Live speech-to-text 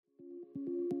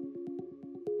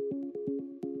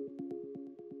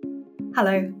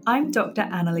Hello, I'm Dr.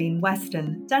 Annalene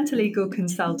Weston, dental legal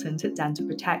consultant at Dental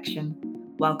Protection.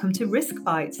 Welcome to Risk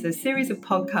Bites, a series of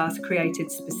podcasts created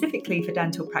specifically for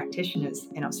dental practitioners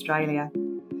in Australia.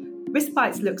 Risk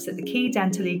Bites looks at the key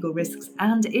dental legal risks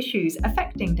and issues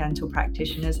affecting dental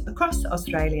practitioners across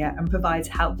Australia and provides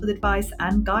helpful advice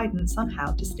and guidance on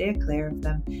how to steer clear of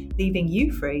them, leaving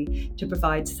you free to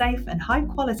provide safe and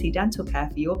high-quality dental care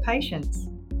for your patients.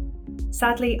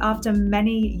 Sadly, after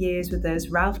many years with us,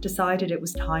 Ralph decided it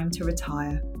was time to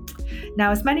retire.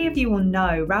 Now, as many of you will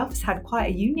know, Ralph has had quite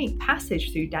a unique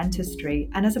passage through dentistry,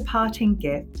 and as a parting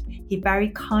gift, he very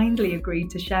kindly agreed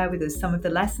to share with us some of the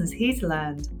lessons he's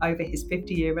learned over his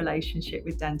 50-year relationship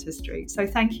with dentistry. So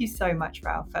thank you so much,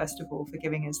 Ralph, first of all, for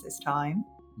giving us this time.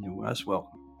 You're most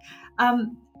welcome.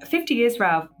 50 years,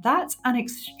 Ralph, that's an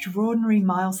extraordinary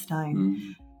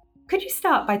milestone. Could you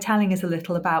start by telling us a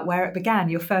little about where it began,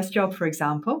 your first job, for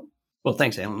example? Well,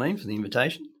 thanks, Annalene, for the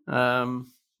invitation.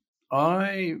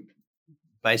 I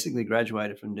basically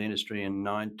graduated from dentistry in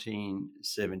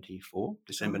 1974,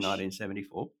 December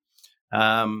 1974.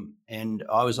 And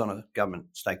I was on a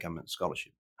state government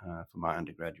scholarship for my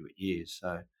undergraduate years.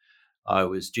 So I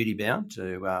was duty-bound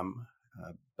to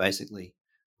basically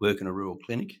work in a rural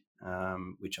clinic,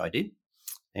 which I did.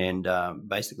 And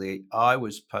basically I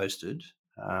was posted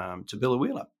to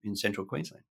Biloela in central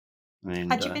Queensland.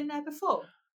 And, had you been there before?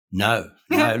 No.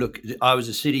 Look, I was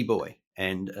a city boy,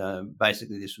 and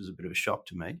basically this was a bit of a shock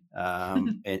to me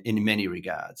and in many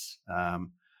regards.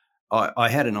 I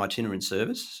had an itinerant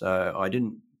service, so I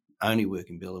didn't only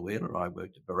work in Biloela. I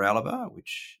worked at Baralaba,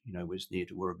 which was near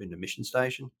to Woorabinda Mission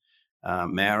Station,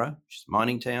 Mara, which is a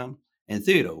mining town, and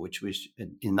Theodore, which was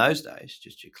in those days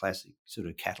just your classic sort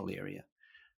of cattle area.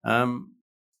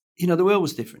 The world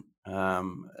was different.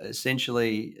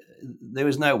 Essentially, there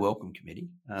was no welcome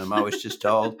committee. I was just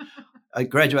told. I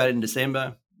graduated in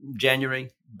December,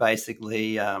 January.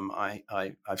 Basically, I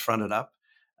fronted up.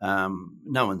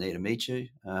 No one there to meet you.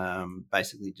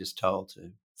 Basically, just told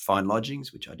to find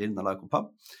lodgings, which I did in the local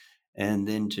pub, and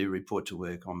then to report to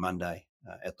work on Monday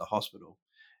at the hospital.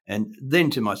 And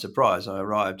then, to my surprise, I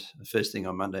arrived the first thing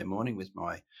on Monday morning with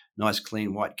my nice,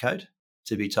 clean white coat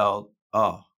to be told,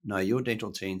 "Oh, no, your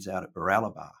dental team's out at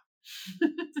Baralaba."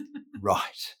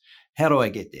 Right. How do I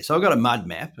get there? So I've got a mud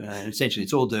map, and essentially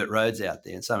it's all dirt roads out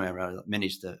there, and somehow I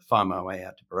managed to find my way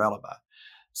out to Baralaba.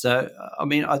 So,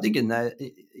 I think in that,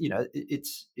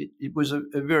 it was a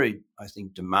very, I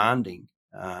think, demanding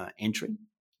entry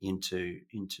into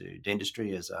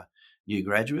dentistry as a new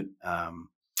graduate.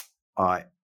 I,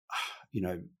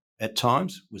 at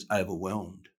times was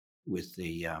overwhelmed with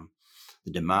the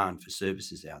demand for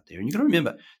services out there. And you've got to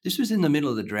remember, this was in the middle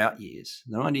of the drought years.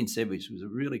 The 1970s was a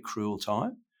really cruel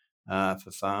time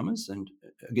for farmers. And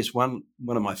I guess one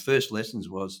of my first lessons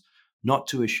was not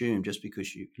to assume just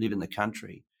because you live in the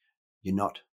country, you're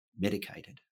not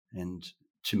medicated. And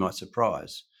to my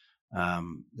surprise,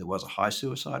 there was a high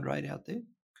suicide rate out there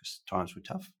because times were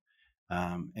tough.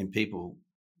 And people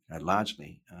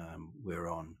largely were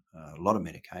on a lot of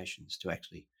medications to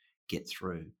actually get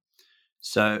through.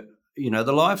 So,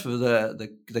 the life of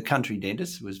the country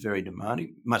dentist was very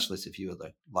demanding, much less if you were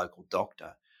the local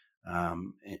doctor.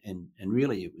 And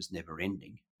really it was never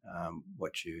ending,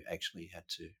 what you actually had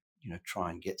to, try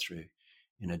and get through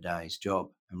in a day's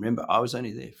job. And remember, I was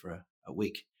only there for a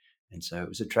week. And so it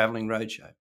was a travelling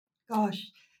roadshow.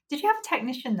 Gosh. Did you have a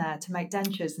technician there to make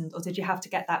dentures, or did you have to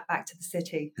get that back to the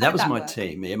city? That was my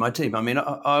team. Yeah, my team. I mean,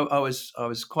 I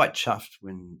was quite chuffed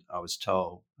when I was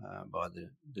told by the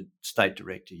state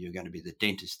director, "You're going to be the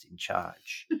dentist in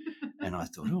charge." And I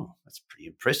thought, oh, that's pretty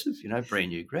impressive. Brand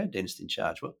new grad, dentist in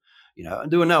charge. Well,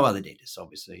 there were no other dentists,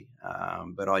 obviously,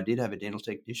 but I did have a dental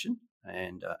technician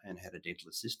and had a dental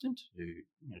assistant who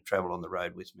travelled on the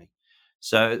road with me.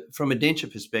 So from a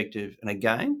denture perspective, and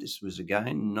again, this was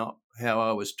not how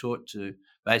I was taught to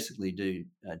basically do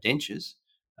dentures,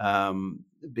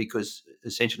 because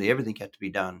essentially everything had to be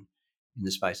done in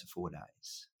the space of 4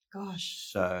 days.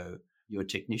 Gosh. So your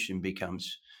technician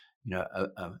becomes,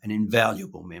 an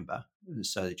invaluable member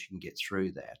so that you can get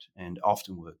through that, and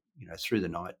often work, through the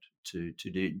night to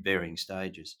do varying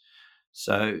stages.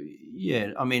 So,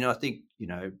 yeah, I mean, I think,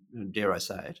 dare I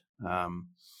say it,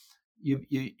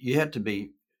 you had to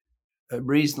be a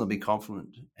reasonably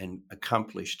confident and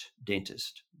accomplished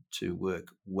dentist to work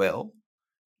well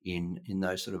in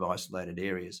those sort of isolated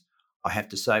areas. I have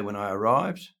to say, when I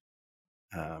arrived,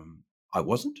 I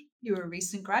wasn't. You were a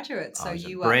recent graduate, so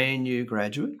you were a brand new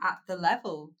graduate at the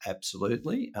level.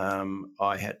 Absolutely.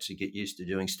 I had to get used to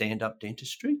doing stand-up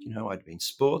dentistry. I'd been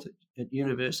sport at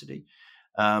university,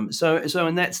 so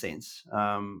in that sense,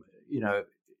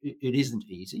 it isn't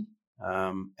easy.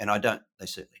 And they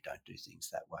certainly don't do things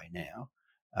that way now.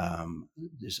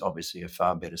 There's obviously a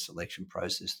far better selection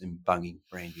process than bunging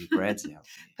brand new grads out there.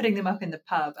 Putting them up in the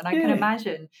pub. And I can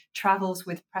imagine travels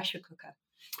with pressure cooker.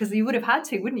 Because you would have had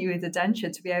to, wouldn't you, with the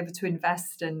denture, to be able to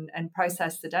invest and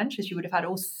process the dentures? You would have had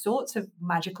all sorts of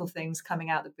magical things coming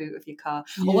out the boot of your car.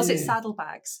 Or was it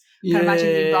saddlebags? I can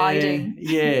imagine you riding.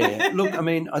 Yeah. Look, I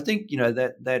mean, I think,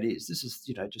 this is,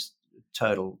 just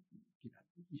total,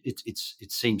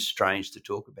 it seems strange to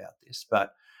talk about this,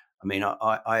 but I mean,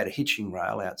 I had a hitching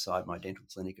rail outside my dental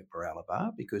clinic at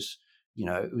Baralaba because,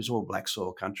 it was all black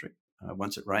soil country.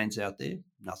 Once it rains out there,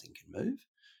 nothing can move.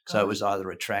 So it was either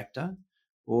a tractor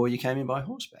or you came in by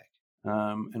horseback.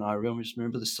 And I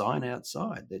remember the sign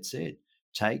outside that said,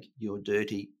 "Take your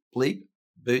dirty bleep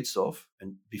boots off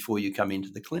and before you come into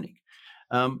the clinic."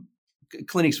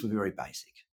 Clinics were very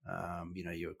basic.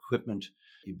 Your equipment,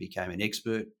 you became an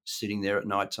expert sitting there at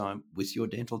night time with your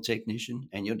dental technician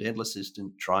and your dental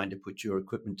assistant trying to put your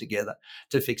equipment together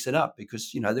to fix it up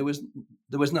because,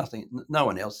 there was nothing, no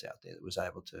one else out there that was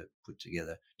able to put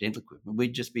together dental equipment.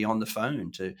 We'd just be on the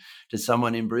phone to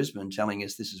someone in Brisbane telling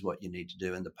us this is what you need to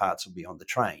do and the parts will be on the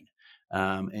train.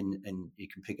 And you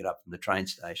can pick it up from the train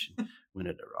station when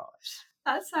it arrives.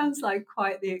 That sounds like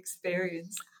quite the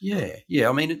experience. Yeah.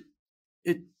 I mean,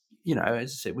 it as I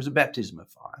said, it was a baptism of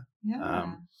fire.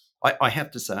 Yeah. I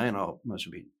have to say, and I'll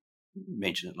maybe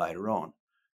mention it later on,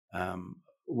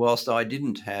 whilst I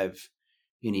didn't have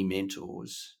any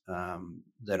mentors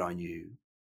that I knew,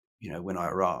 when I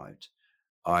arrived,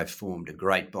 I formed a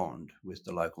great bond with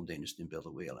the local dentist in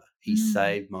Bella. He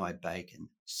saved my bacon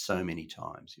so many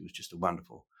times. He was just a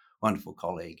wonderful, wonderful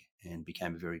colleague and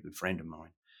became a very good friend of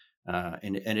mine.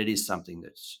 And it is something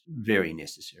that's very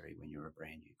necessary when you're a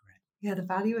brand new grad. Yeah, the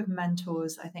value of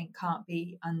mentors, I think, can't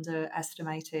be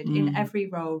underestimated in every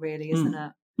role, really, isn't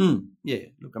it? Yeah.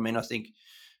 Look, I mean, I think,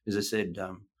 as I said,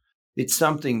 it's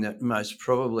something that most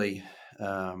probably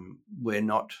we're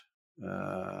not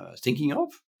thinking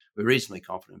of. We're reasonably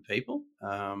confident people,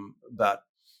 but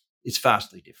it's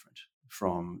vastly different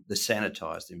from the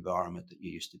sanitised environment that you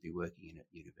used to be working in at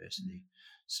university.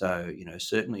 So,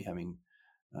 certainly having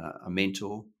a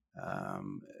mentor,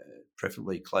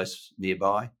 preferably close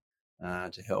nearby,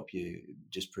 to help you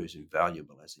just proves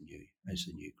invaluable as a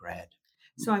new grad.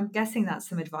 So I'm guessing that's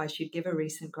some advice you'd give a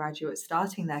recent graduate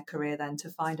starting their career then to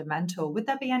find a mentor. Would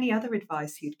there be any other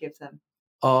advice you'd give them?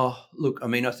 Oh, look, I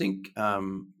mean, I think,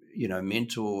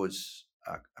 mentors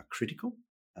are critical.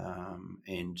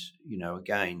 And,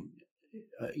 again,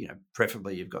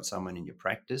 preferably you've got someone in your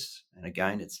practice. And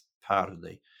again, it's part of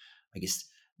the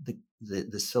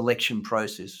selection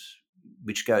process,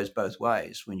 which goes both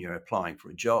ways. When you're applying for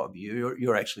a job,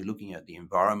 you're actually looking at the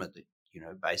environment that,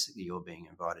 basically you're being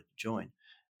invited to join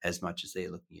as much as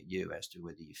they're looking at you as to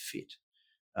whether you fit.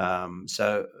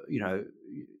 So,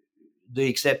 the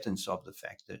acceptance of the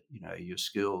fact that, your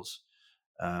skills,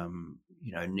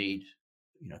 need,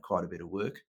 quite a bit of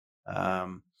work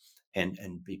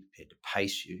and be prepared to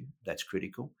pace you, that's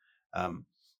critical.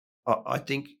 I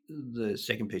think the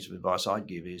second piece of advice I'd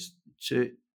give is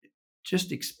to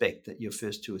just expect that your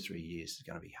first 2 or 3 years is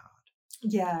going to be hard.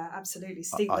 Yeah, absolutely.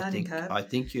 Steep learning curve. I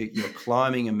think you're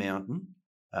climbing a mountain,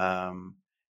 and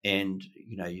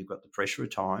you've got the pressure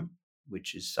of time,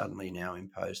 which is suddenly now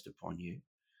imposed upon you.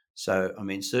 So, I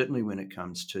mean, certainly when it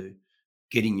comes to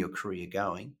getting your career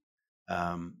going,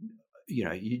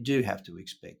 you do have to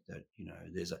expect that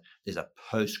there's a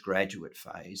postgraduate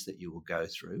phase that you will go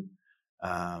through,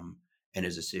 and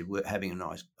as I said, having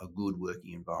a good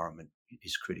working environment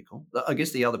is critical. I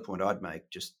guess the other point I'd make,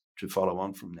 just to follow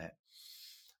on from that,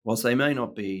 whilst they may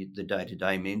not be the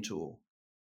day-to-day mentor,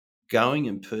 going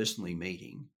and personally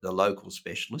meeting the local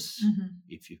specialists,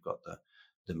 if you've got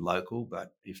them local,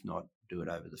 but if not, do it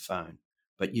over the phone.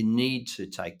 But you need to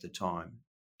take the time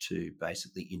to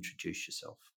basically introduce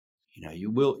yourself. You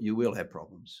will have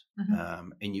problems,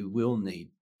 and you will need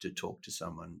to talk to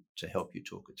someone to help you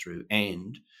talk it through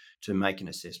and to make an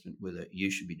assessment whether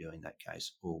you should be doing that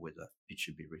case or whether it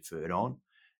should be referred on.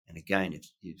 And again, if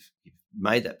you've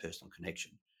made that personal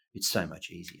connection, it's so much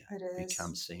easier. It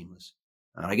becomes seamless.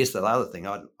 And I guess the other thing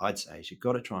I'd say is you've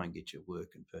got to try and get your work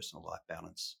and personal life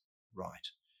balance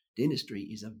right. Dentistry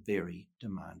is a very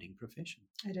demanding profession.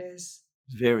 It is.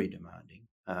 Very demanding.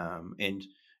 And,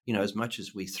 as much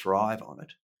as we thrive on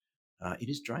it, it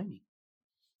is draining.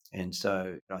 And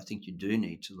so I think you do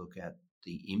need to look at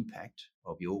the impact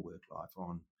of your work life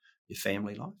on your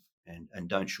family life and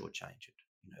don't shortchange it.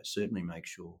 Certainly make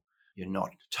sure you're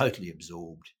not totally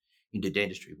absorbed into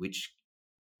dentistry, which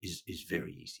is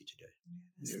very easy to do.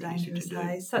 It's dangerous,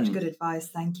 hey? Such good advice.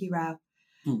 Thank you, Rao.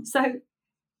 So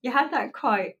You had that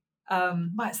quite, well,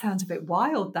 it sounds a bit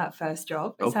wild, that first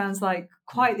job. It sounds like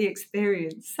quite the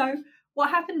experience. So what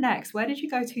happened next? Where did you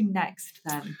go to next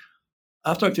then?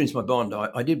 After I finished my bond,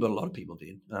 I did what a lot of people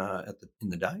did in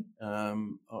the day.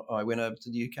 I went over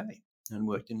to the UK and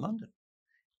worked in London.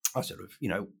 I sort of,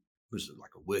 was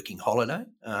like a working holiday.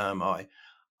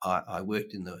 I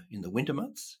worked in the winter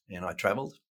months, and I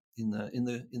travelled in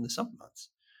the summer months.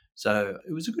 So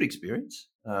it was a good experience.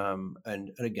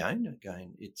 And again,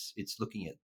 it's looking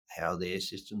at how their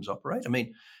systems operate. I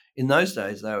mean, in those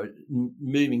days they were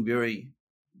moving very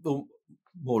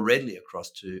more readily across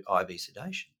to IV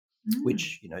sedation,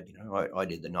 which I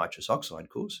did the nitrous oxide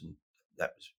course, and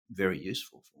that was very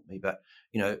useful for me. But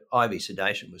IV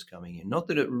sedation was coming in. Not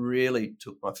that it really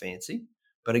took my fancy,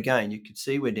 but again, you could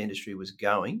see where dentistry was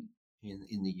going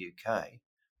in the UK.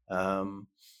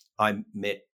 I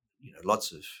met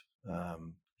lots of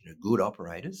good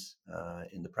operators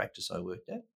in the practice I worked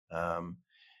at,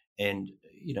 and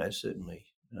certainly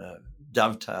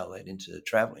dovetail that into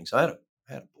travelling. So I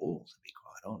had a ball, to be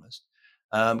quite honest.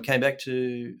 Came back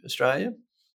to Australia.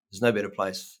 There's no better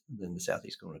place than the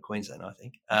southeast corner of Queensland, I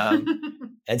think.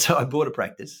 And so I bought a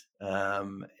practice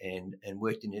and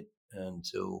worked in it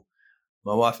until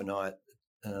my wife and I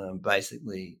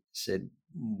basically said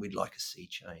we'd like a sea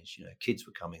change. Kids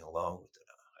were coming along with it.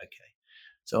 Okay.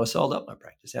 So I sold up my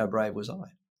practice. How brave was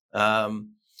I?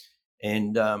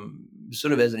 And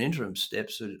sort of as an interim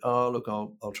step, said, look,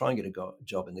 I'll try and get a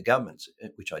job in the government,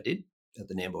 which I did at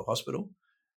the Nambour Hospital.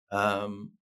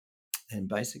 And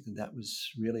basically that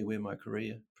was really where my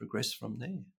career progressed from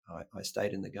there. I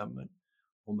stayed in the government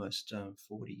almost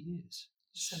 40 years.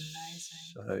 That's amazing.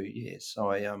 So, yes,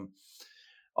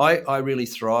 I really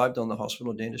thrived on the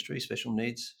hospital dentistry, special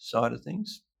needs side of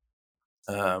things.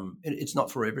 It's not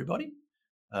for everybody.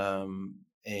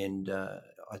 And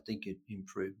I think it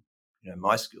improved,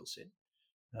 my skill set,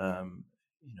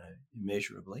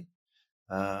 immeasurably.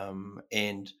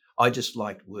 And I just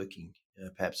liked working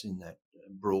perhaps in that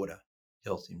broader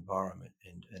health environment,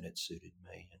 and it suited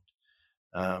me.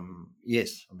 And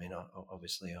yes, I mean,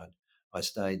 obviously I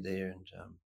stayed there,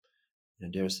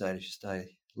 and dare I say, if you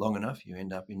stay long enough, you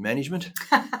end up in management.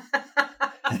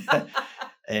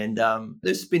 And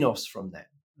there's spin-offs from that,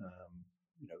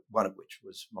 one of which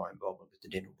was my involvement with the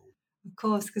dental board. Of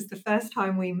course, because the first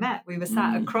time we met, we were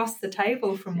sat across the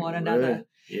table from one another.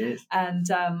 Yes. And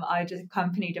I'd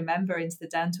accompanied a member into the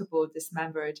dental board. This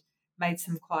member had made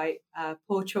some quite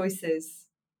poor choices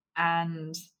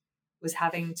and was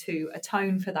having to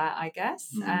atone for that, I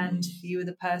guess. And you were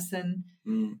the person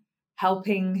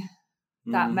helping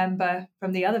that member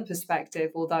from the other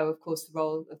perspective, although, of course, the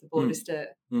role of the board is to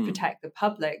protect the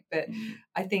public. But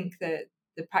I think that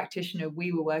the practitioner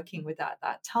we were working with at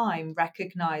that time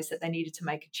recognised that they needed to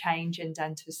make a change in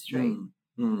dentistry.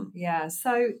 Yeah.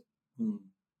 So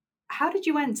how did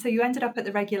you end? So you ended up at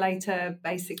the regulator,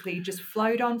 basically just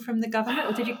flowed on from the government,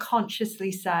 or did you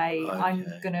consciously say, I'm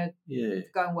going to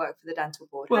go and work for the dental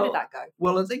board? How did that go?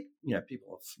 Well, I think,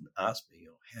 people often ask me,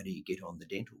 how do you get on the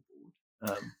dental board?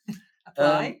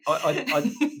 Apply.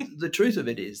 The truth of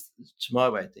it is, to my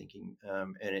way of thinking,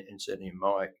 and certainly in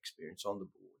my experience on the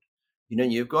board,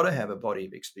 you've got to have a body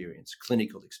of experience,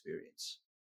 clinical experience,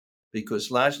 because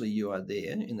largely you are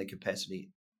there in the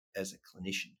capacity as a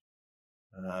clinician.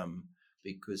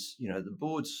 Because the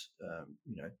board's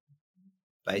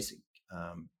basic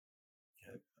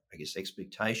I guess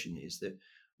expectation is that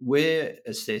we're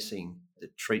assessing the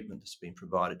treatment that's been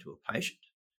provided to a patient.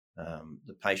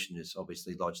 The patient has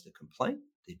obviously lodged a complaint;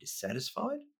 they're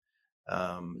dissatisfied.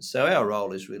 So our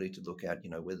role is really to look at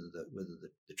whether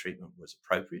the treatment was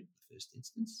appropriate in the first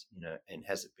instance, and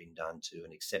has it been done to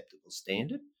an acceptable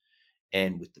standard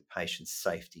and with the patient's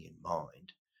safety in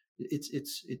mind.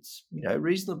 It's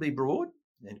reasonably broad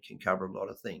and can cover a lot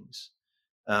of things.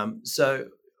 So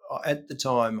at the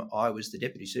time, I was the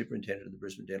Deputy Superintendent of the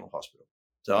Brisbane Dental Hospital.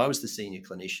 So I was the senior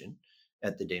clinician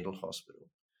at the dental hospital.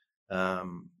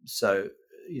 So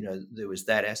there was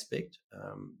that aspect.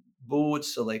 Board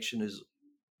selection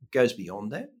goes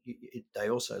beyond that. They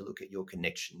also look at your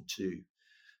connection to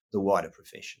the wider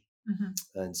profession.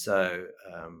 And so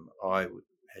I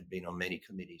had been on many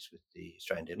committees with the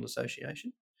Australian Dental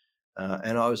Association.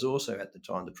 And I was also at the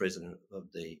time the president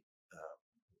of the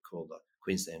called the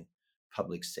Queensland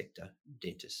Public Sector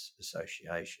Dentists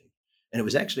Association. And it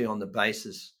was actually on the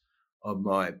basis of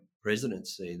my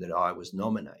presidency that I was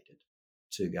nominated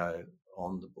to go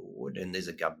on the board, and there's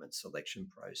a government selection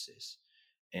process.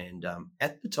 And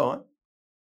at the time,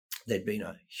 there'd been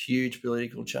a huge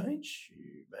political change.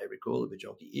 You may recall the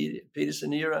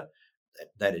Bjelke-Petersen era.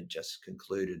 That had just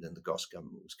concluded, and the Goss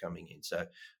government was coming in. So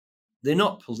they're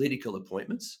not political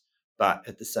appointments, but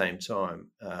at the same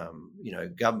time,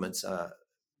 governments are,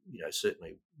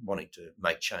 certainly wanting to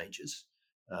make changes.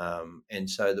 And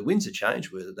so the winds of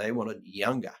change were that they wanted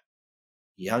younger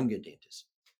dentists,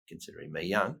 considering me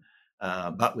young,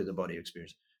 but with a body of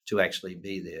experience, to actually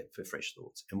be there for fresh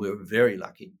thoughts. And we were very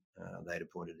lucky. They'd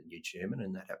appointed a new chairman,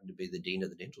 and that happened to be the dean of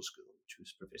the dental school, which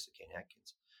was Professor Ken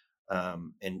Atkins.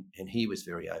 And he was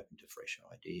very open to fresh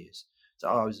ideas. So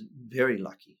I was very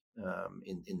lucky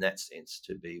in that sense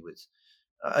to be with,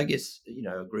 I guess,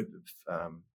 a group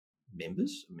of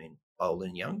members, old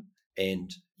and young.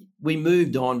 And we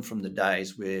moved on from the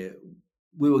days where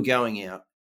we were going out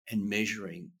and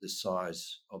measuring the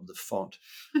size of the font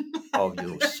of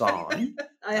your sign.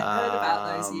 I heard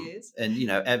about those years. And,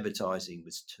 advertising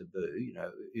was taboo.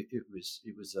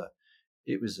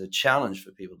 It was a challenge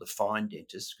for people to find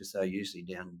dentists because they're usually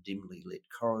down dimly lit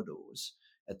corridors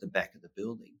at the back of the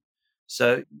building.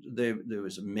 So there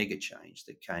was a mega change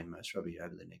that came most probably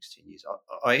over the next 10 years.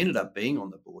 I ended up being on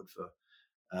the board for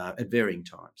at varying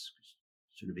times,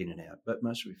 sort of in and out, but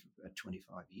mostly for about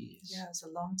 25 years. Yeah, it was a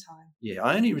long time. Yeah,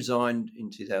 I only resigned in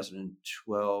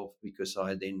 2012 because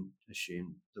I then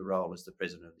assumed the role as the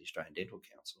president of the Australian Dental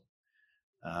Council,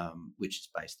 which is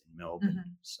based in Melbourne.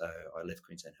 Mm-hmm. So I left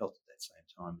Queensland Health at that same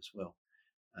time as well,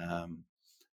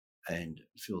 and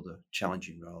filled a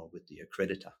challenging role with the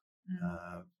accreditor,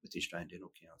 with the Australian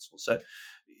Dental Council. So,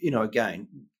 again,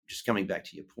 just coming back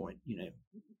to your point,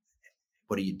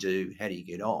 what do you do? How do you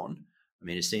get on?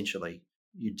 Essentially,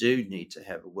 you do need to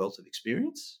have a wealth of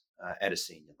experience at a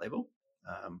senior level.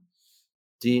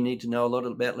 Do you need to know a lot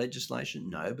about legislation?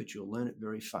 No, but you'll learn it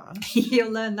very fast.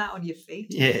 You'll learn that on your feet.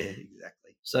 Yeah,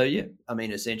 exactly. So, yeah,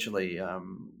 essentially,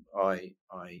 I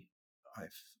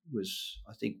was,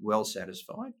 I think, well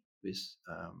satisfied with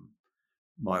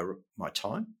my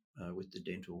time with the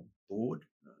dental board.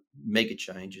 Mega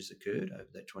changes occurred over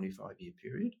that 25-year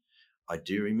period. I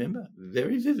do remember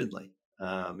very vividly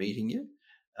meeting you.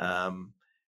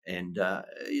 And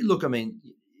look,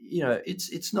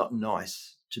 it's not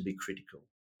nice to be critical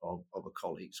of a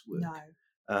colleague's work.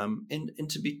 No. And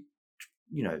to be,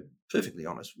 perfectly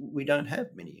honest, we don't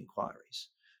have many inquiries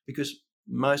because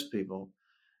most people,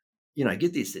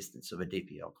 get the assistance of a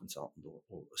DPL consultant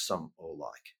or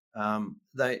like.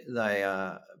 They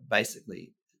are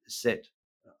basically set,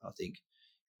 I think,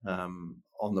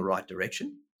 on the right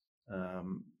direction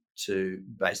to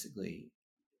basically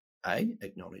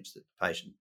acknowledge that the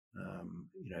patient,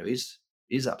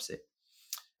 is upset,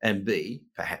 and B,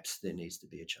 perhaps there needs to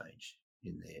be a change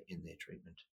in their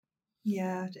treatment.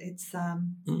 Yeah, it's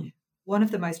one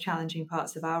of the most challenging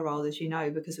parts of our role, as you know,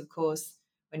 because of course,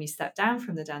 when you stepped down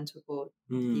from the dental board,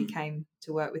 you came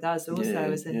to work with us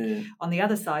also on the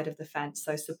other side of the fence,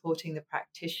 so supporting the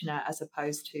practitioner as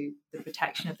opposed to the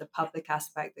protection of the public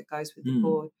aspect that goes with the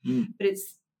board. But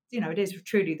it's, it is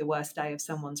truly the worst day of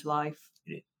someone's life.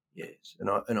 Yes, and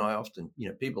I often,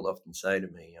 people often say to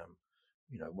me,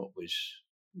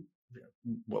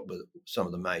 what were some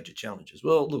of the major challenges?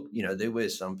 Well, look, there were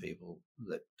some people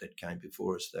that came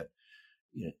before us that,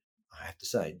 I have to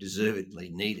say, deservedly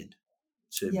needed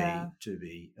to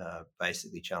be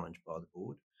basically challenged by the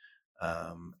board,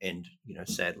 and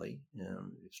sadly,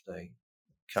 if they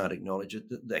can't acknowledge it,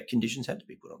 that conditions had to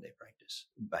be put on their practice,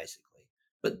 basically.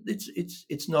 But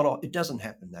it's not. It doesn't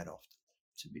happen that often.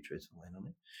 To be truthful,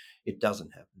 Annalie, it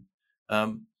doesn't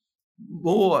happen.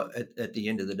 More at the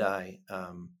end of the day,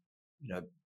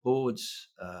 boards,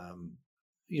 are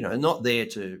not there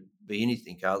to be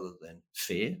anything other than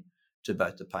fair to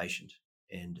both the patient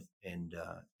and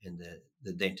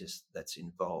the dentist that's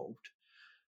involved.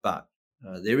 But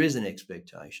there is an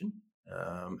expectation,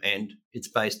 and it's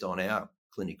based on our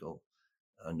clinical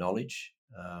knowledge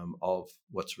of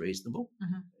what's reasonable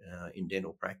in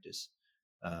dental practice.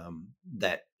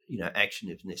 That action,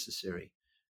 if necessary,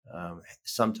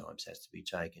 sometimes has to be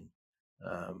taken.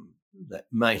 That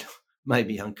may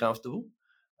be uncomfortable,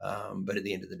 but at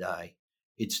the end of the day,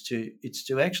 it's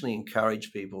to actually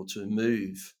encourage people to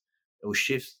move or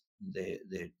shift their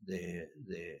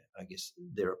I guess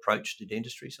their approach to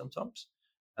dentistry sometimes,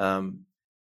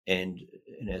 and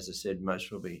as I said, most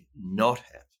probably not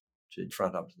have to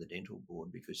front up to the dental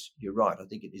board, because you're right. I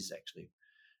think it is actually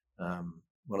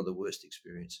one of the worst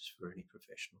experiences for any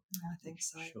professional. I think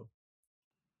so. Sure.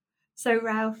 So,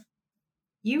 Ralph,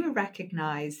 you were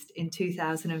recognised in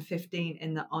 2015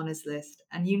 in the Honours List,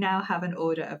 and you now have an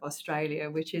Order of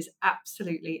Australia, which is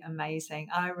absolutely amazing.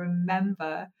 I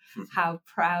remember how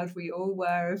proud we all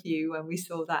were of you when we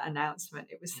saw that announcement.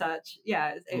 It was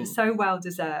it was so well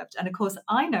deserved. And of course,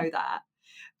 I know that,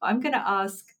 but I'm going to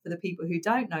ask for the people who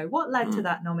don't know, what led to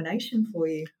that nomination for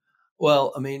you?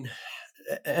 Well, I mean,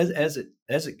 as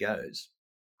it goes,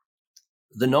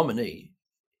 the nominee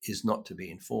is not to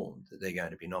be informed that they're going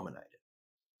to be nominated.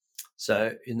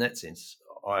 So in that sense,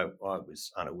 I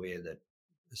was unaware that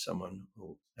someone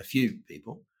or a few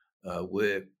people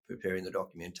were preparing the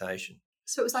documentation.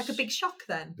 So it was like a big shock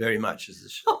then. Very much as a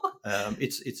shock.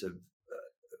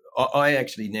 I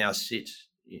actually now sit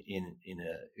in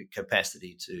a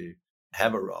capacity to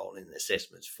have a role in the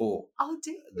assessments for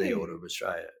the Order of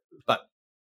Australia. But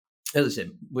as I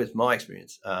said, with my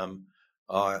experience,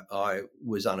 I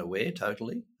was unaware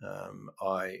totally.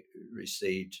 I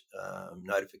received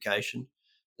notification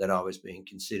that I was being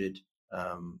considered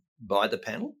by the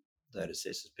panel that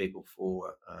assesses people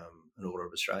for an Order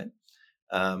of Australia.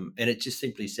 And it just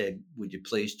simply said, would you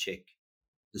please check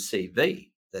the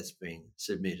CV that's been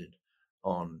submitted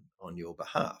on your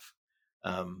behalf?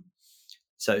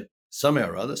 So somehow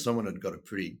or other, someone had got a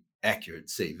pretty accurate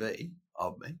CV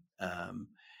of me.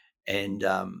 And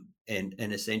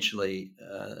essentially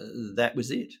that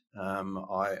was it.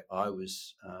 I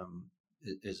was,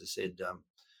 as I said,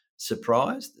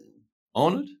 surprised,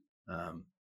 honoured,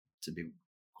 to be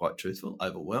quite truthful,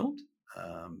 overwhelmed,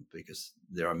 because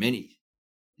there are many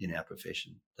in our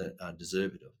profession that are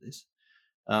deserving of this.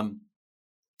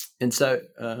 And so,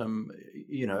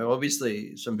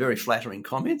 obviously some very flattering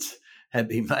comments have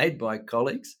been made by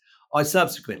colleagues. I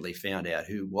subsequently found out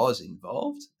who was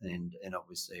involved, and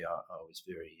obviously I was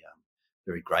very,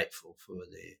 very grateful for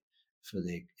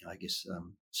their I guess,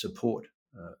 support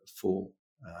for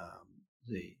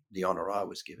the honour I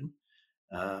was given.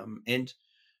 And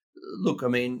look, I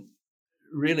mean,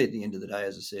 really at the end of the day,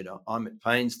 as I said, I'm at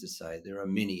pains to say there are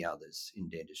many others in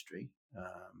dentistry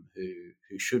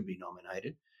who should be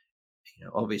nominated.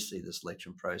 Obviously the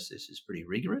selection process is pretty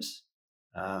rigorous.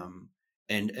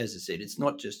 And as I said, it's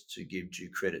not just to give due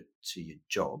credit to your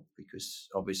job, because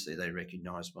obviously they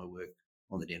recognise my work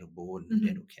on the dental board and the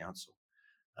dental council.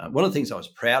 One of the things I was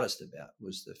proudest about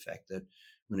was the fact that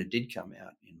when it did come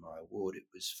out in my award, it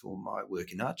was for my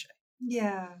work in Arche.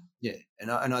 Yeah.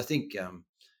 And I think that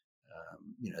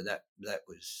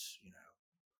was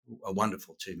a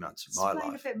wonderful 2 months of my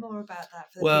life. Explain a bit more about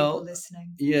that for the people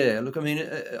listening. Yeah, look, I mean,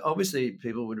 obviously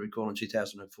people would recall in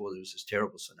 2004 there was this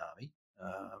terrible tsunami,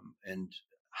 and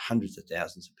hundreds of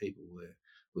thousands of people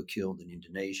were killed in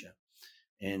Indonesia.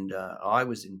 And I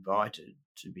was invited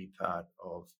to be part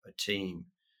of a team,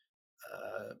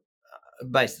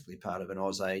 basically part of an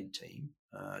AusAid team,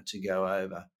 to go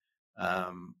over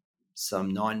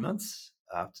some 9 months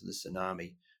after the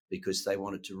tsunami, because they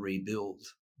wanted to rebuild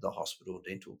the hospital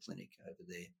dental clinic over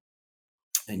there.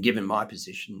 And given my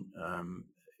position,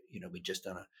 we'd just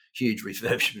done a huge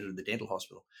refurbishment of the dental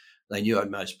hospital. They knew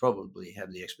I'd most probably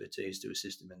have the expertise to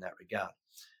assist them in that regard.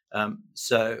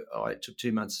 So I took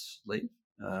 2 months leave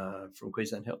from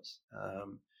Queensland Health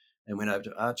and went over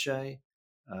to Arche,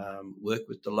 worked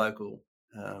with the local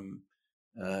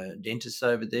dentists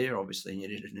over there. Obviously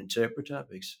needed an interpreter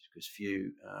because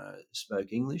few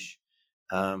spoke English.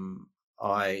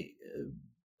 I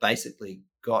basically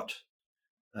got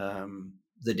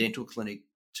the dental clinic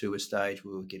to a stage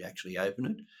where we could actually open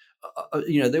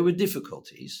it. There were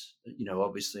difficulties.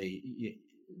 Obviously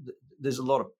there's a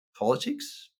lot of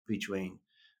politics between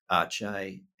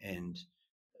Arche and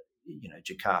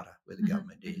Jakarta, where the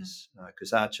government is,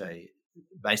 because Arche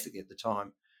basically at the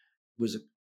time was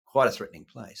quite a threatening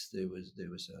place. There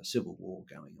was a civil war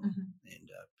going on, and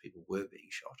people were being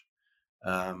shot.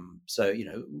 So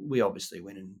we obviously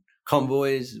went in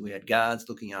convoys. We had guards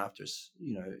looking after us.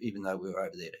 Even though we were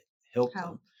over there to help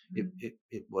them,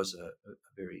 it was a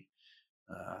very,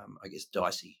 I guess,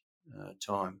 dicey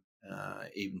time,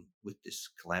 even with this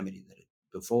calamity that had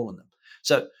befallen them.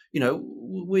 So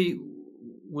we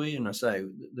and I say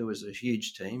there was a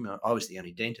huge team. I was the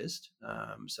only dentist,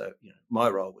 so my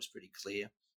role was pretty clear.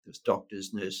 There was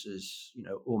doctors, nurses,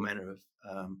 all manner of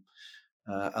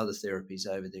other therapies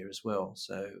over there as well.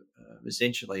 So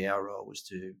essentially our role was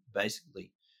to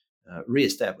basically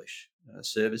re-establish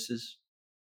services,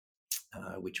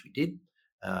 which we did.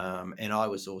 And I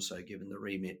was also given the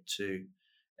remit to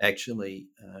actually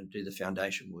do the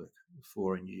foundation work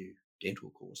for a new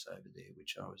dental course over there,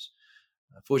 which I was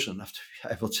fortunate enough to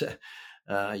be able to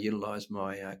utilise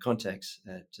my contacts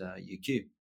at UQ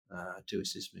to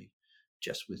assist me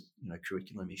just with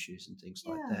curriculum issues and things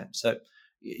like that. So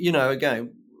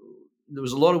again, there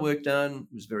was a lot of work done.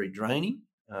 It was very draining,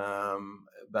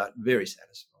 but very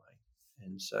satisfying.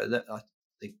 And so that I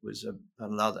think was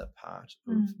another part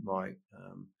of my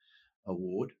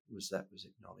award was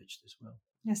acknowledged as well.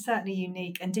 Yeah, certainly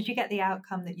unique. And did you get the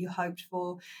outcome that you hoped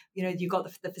for? You got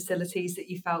the facilities that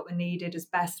you felt were needed as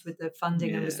best with the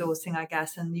funding and Yeah. resourcing, I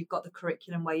guess, and you got the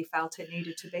curriculum where you felt it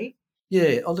needed to be?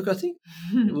 Yeah. Oh, look, I think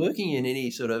working in any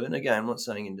sort of, and again, I'm not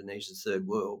saying Indonesia's third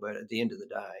world, but at the end of the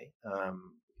day,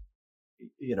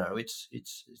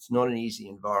 it's not an easy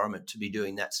environment to be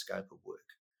doing that scope of work.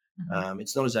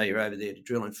 It's not as though you're over there to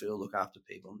drill and fill, look after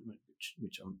people,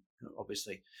 which I'm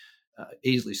obviously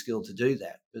easily skilled to do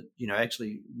that. But,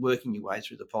 actually working your way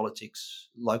through the politics,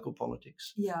 local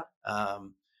politics, Yeah.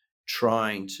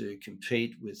 trying to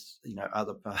compete with,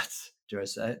 other parts, dare I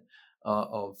say it,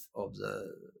 of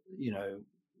the,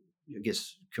 I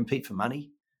guess, compete for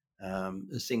money,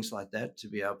 things like that to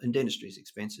be able, and dentistry is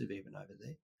expensive even over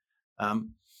there.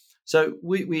 So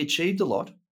we achieved a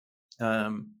lot.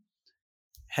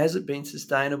 Has it been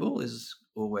sustainable? Is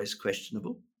always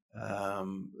questionable.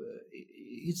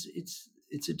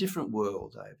 It's a different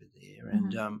world over there,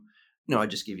 and I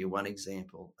just give you one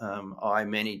example. I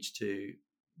managed to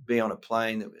be on a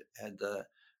plane that had the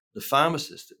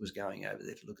pharmacist that was going over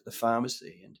there to look at the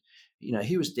pharmacy, and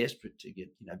he was desperate to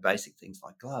get basic things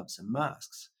like gloves and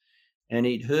masks, and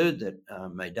he'd heard that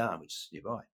Medan, which is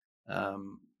nearby,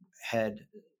 had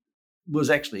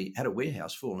a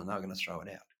warehouse full, and they were going to throw it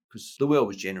out because the world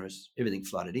was generous. Everything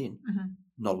flooded in.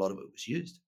 Not a lot of it was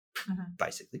used,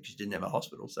 basically, because you didn't have a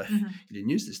hospital, so you didn't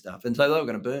use this stuff, and so they were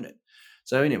going to burn it.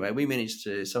 So anyway, we managed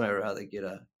to somehow or other get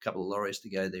a couple of lorries to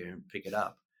go there and pick it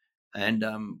up, and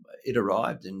it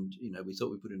arrived, and we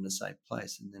thought we put it in a safe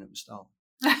place, and then it was stolen.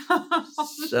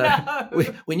 So no.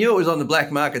 we knew it was on the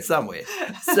black market somewhere.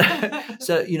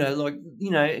 So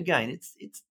again, it's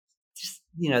just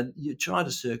you're trying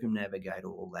to circumnavigate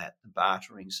all that, the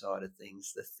bartering side of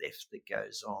things, the theft that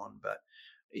goes on, but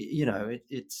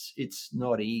it's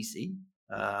not easy.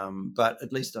 But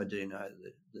at least I do know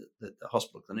that the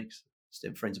hospital clinics,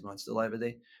 friends of mine still over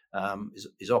there,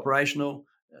 is operational.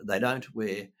 They don't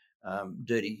wear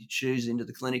dirty shoes into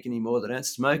the clinic anymore. They don't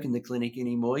smoke in the clinic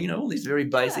anymore. All these very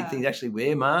basic things. Actually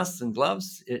wear masks and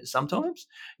gloves sometimes.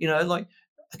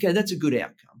 Okay, that's a good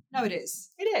outcome. No, it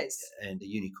is. It is. And the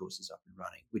uni course is up and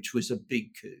running, which was a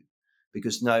big coup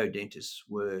because no dentists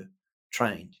were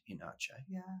trained in Aceh.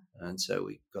 Yeah. And so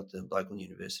we got the local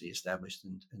university established,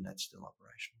 and that's still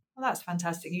operational. Well, that's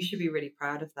fantastic. You should be really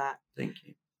proud of that. Thank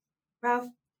you. Ralph,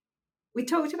 we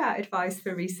talked about advice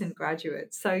for recent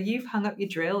graduates. So you've hung up your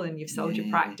drill and you've sold your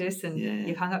practice and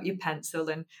you've hung up your pencil,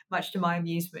 and much to my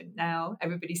amusement now,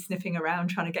 everybody's sniffing around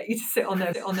trying to get you to sit on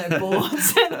their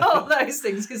boards and all those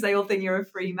things because they all think you're a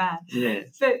free man.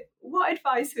 Yes. But what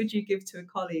advice would you give to a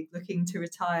colleague looking to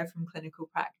retire from clinical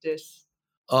practice?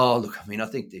 Oh, look, I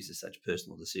think these are such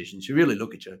personal decisions. You really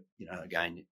look at your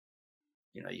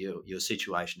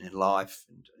situation in life,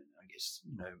 and I guess,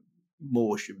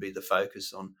 more should be the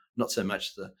focus on not so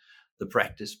much the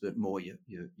practice, but more your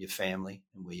family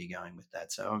and where you're going with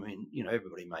that. So,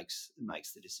 everybody makes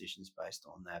the decisions based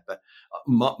on that. But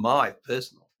my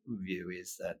personal view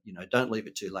is that, don't leave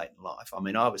it too late in life.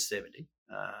 I was 70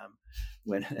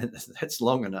 when that's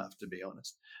long enough, to be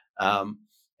honest.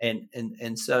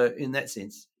 And so in that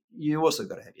sense, you also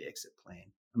got to have your exit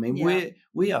plan.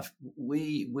 We have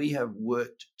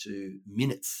worked to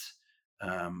minutes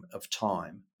of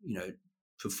time,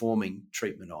 performing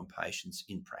treatment on patients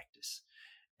in practice.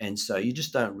 And so you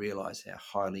just don't realise how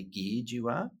highly geared you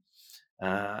are.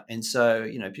 And so,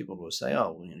 people will say,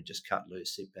 oh, well, just cut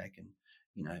loose, sit back and,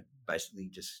 basically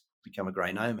just become a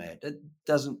grey nomad. It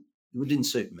didn't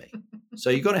suit me.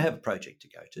 So you've got to have a project to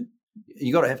go to.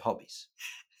 You've got to have hobbies.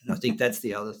 And I think that's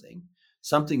the other thing,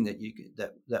 something that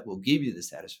that will give you the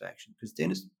satisfaction, because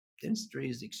dentistry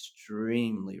is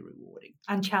extremely rewarding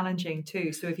and challenging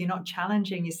too. So if you're not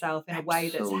challenging yourself in a way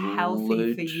that's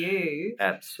healthy for you,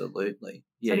 absolutely,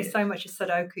 yeah, there's so much of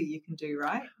Sudoku you can do,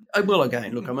 right? Well,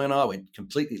 again, look, I went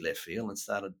completely left field and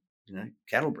started,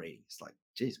 cattle breeding. It's like,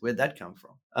 geez, where'd that come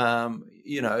from?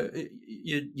 You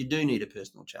do need a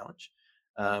personal challenge,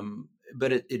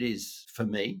 but it is for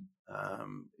me,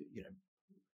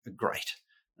 great.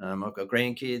 I've got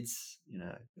grandkids,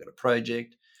 got a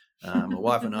project. My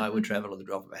wife and I would travel at the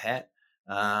drop of a hat.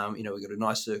 We've got a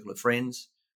nice circle of friends.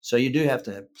 So you do have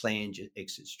to have planned your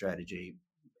exit strategy,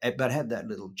 but have that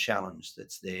little challenge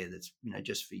that's there, that's,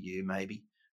 just for you maybe.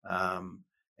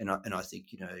 And I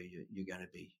think, you're going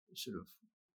to be sort of,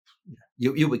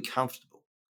 you'll be comfortable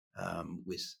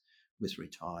with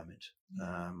retirement.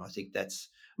 I think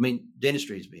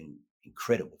dentistry has been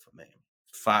incredible for me.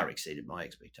 Far exceeded my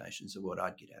expectations of what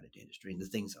I'd get out of dentistry and the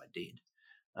things I did.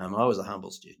 I was a humble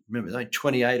student. Remember, there were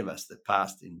 28 of us that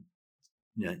passed in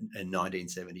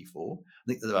 1974. I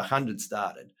think there were 100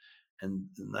 started, and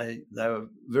they were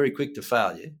very quick to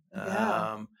fail you.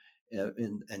 Yeah.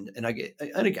 And again,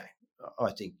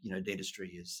 I think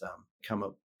dentistry has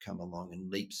come along in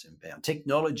leaps and bounds.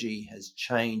 Technology has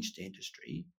changed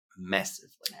dentistry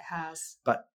massively. It has.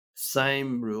 But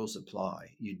same rules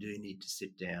apply. You do need to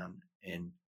sit down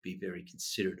and be very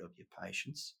considerate of your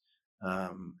patients.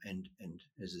 And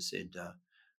as I said,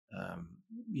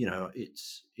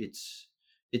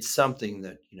 it's something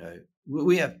that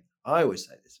we have. I always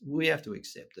say this: we have to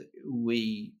accept that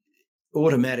we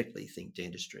automatically think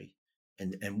dentistry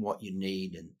and what you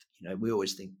need, and we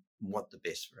always think want the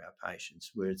best for our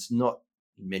patients, where it's not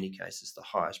in many cases the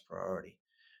highest priority.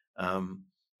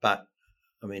 But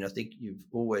I mean, I think you've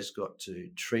always got to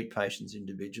treat patients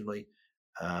individually,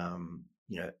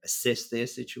 assess their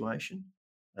situation,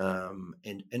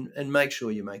 and make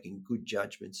sure you're making good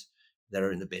judgments that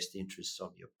are in the best interests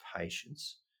of your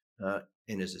patients.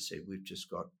 And as I said, we've just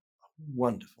got a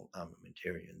wonderful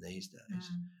armamentarium these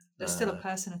days. There's still a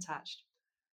person attached.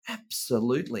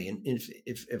 Absolutely. And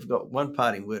if I've got one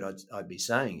parting word I'd be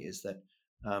saying is that,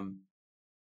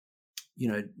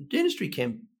 dentistry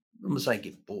can, I'm going to say,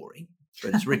 get boring,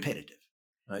 but it's repetitive.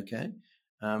 Okay.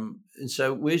 And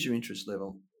so where's your interest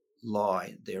level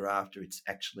lie thereafter? It's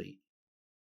actually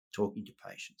talking to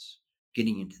patients,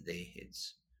 getting into their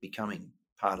heads, becoming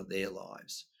part of their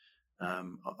lives.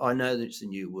 I know that it's a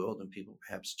new world and people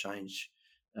perhaps change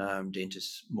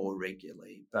dentists more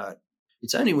regularly, but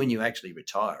it's only when you actually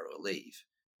retire or leave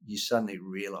you suddenly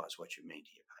realise what you mean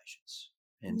to your patients.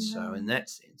 And so in that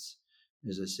sense,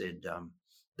 as I said,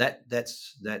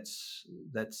 that's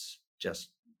just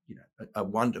a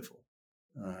wonderful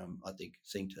I think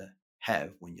thing to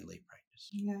have when you leave practice.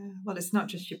 Yeah, well, it's not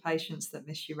just your patients that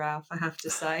miss you, Ralph, I have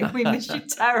to say. We miss you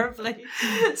terribly.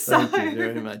 Thank you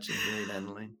very much indeed,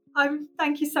 Annalene.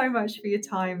 Thank you so much for your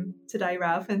time today,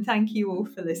 Ralph, and thank you all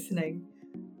for listening.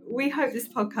 We hope this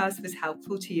podcast was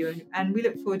helpful to you, and we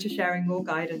look forward to sharing more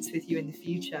guidance with you in the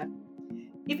future.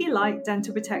 If you like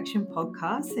Dental Protection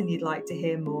podcasts and you'd like to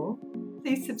hear more,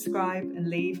 please subscribe and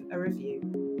leave a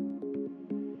review.